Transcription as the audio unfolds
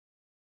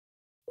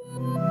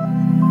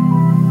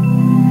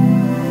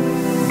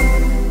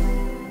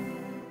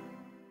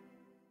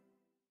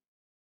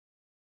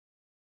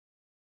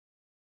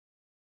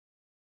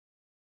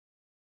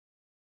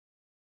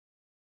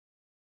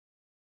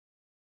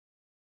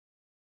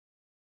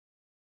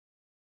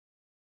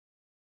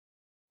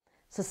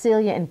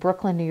Cecilia in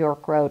Brooklyn, New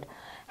York wrote,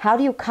 "How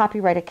do you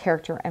copyright a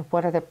character and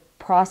what are the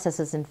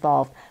processes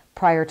involved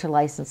prior to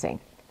licensing?"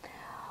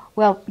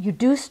 Well, you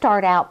do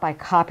start out by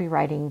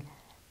copywriting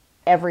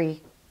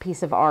every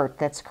piece of art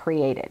that's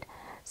created.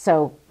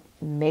 So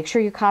make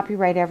sure you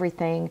copyright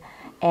everything.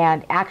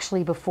 And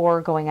actually,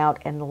 before going out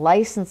and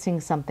licensing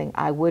something,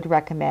 I would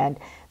recommend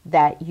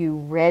that you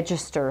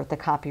register the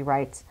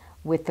copyrights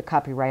with the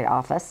Copyright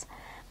Office.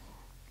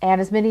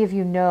 And as many of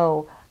you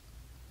know,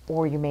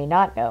 or you may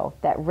not know,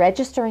 that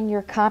registering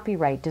your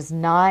copyright does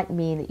not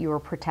mean that you are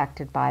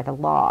protected by the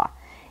law.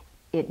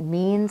 It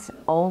means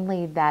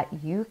only that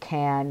you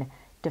can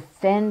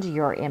defend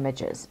your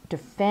images,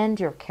 defend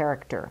your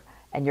character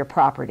and your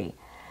property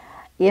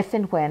if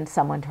and when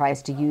someone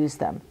tries to use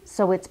them.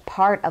 So it's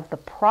part of the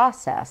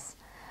process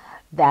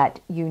that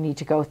you need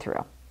to go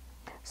through.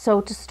 So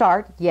to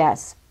start,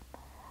 yes,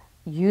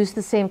 use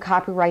the same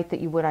copyright that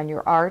you would on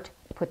your art,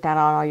 put that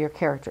on all your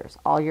characters,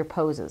 all your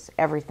poses,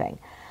 everything.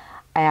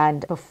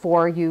 And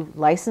before you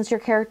license your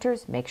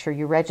characters, make sure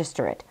you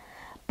register it.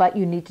 But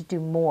you need to do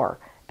more,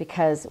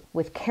 because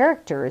with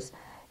characters,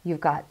 you've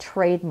got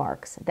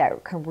trademarks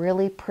that can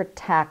really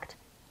protect,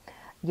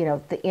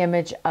 the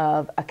image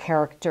of a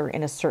character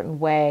in a certain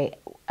way,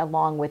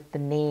 along with the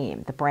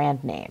name, the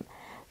brand name.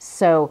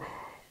 So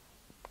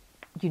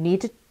you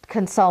need to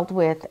consult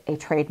with a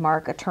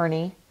trademark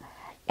attorney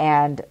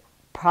and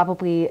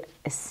probably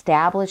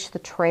establish the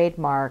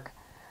trademark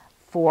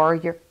for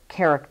your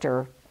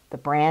character, the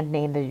brand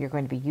name that you're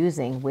going to be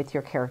using with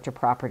your character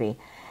property.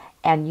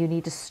 And you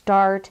need to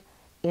start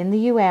in the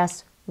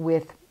US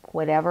with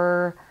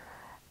whatever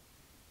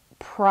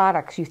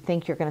products you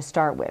think you're going to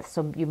start with.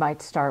 So you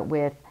might start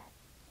with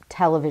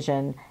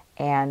television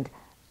and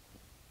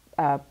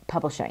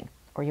publishing,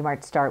 or you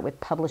might start with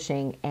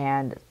publishing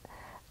and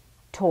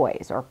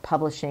toys, or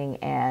publishing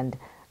and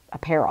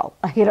apparel,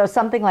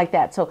 something like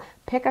that. So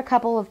pick a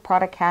couple of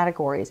product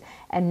categories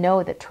and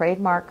know that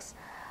trademarks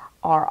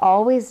are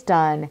always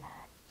done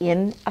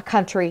in a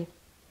country,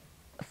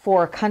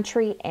 for a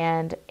country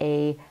and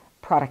a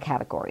product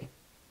category.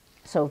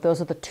 So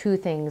those are the two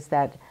things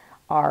that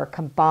are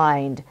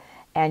combined.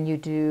 And you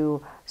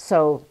do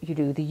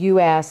the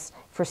US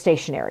for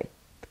stationery,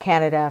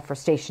 Canada for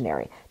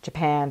stationery,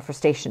 Japan for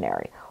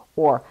stationery,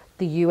 or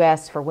the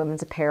US for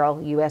women's apparel,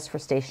 US for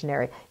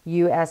stationery,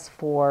 US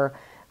for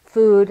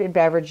food and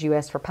beverage,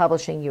 US for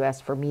publishing,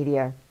 US for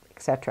media,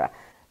 etc.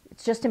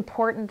 It's just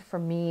important for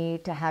me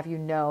to have you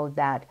know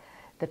that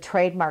the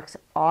trademarks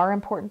are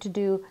important to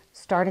do.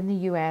 Start in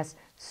the US,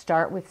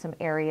 start with some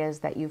areas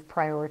that you've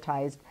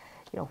prioritized,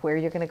 where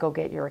you're going to go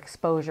get your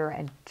exposure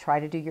and try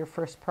to do your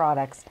first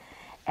products,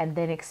 and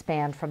then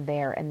expand from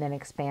there, and then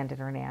expand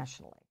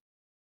internationally.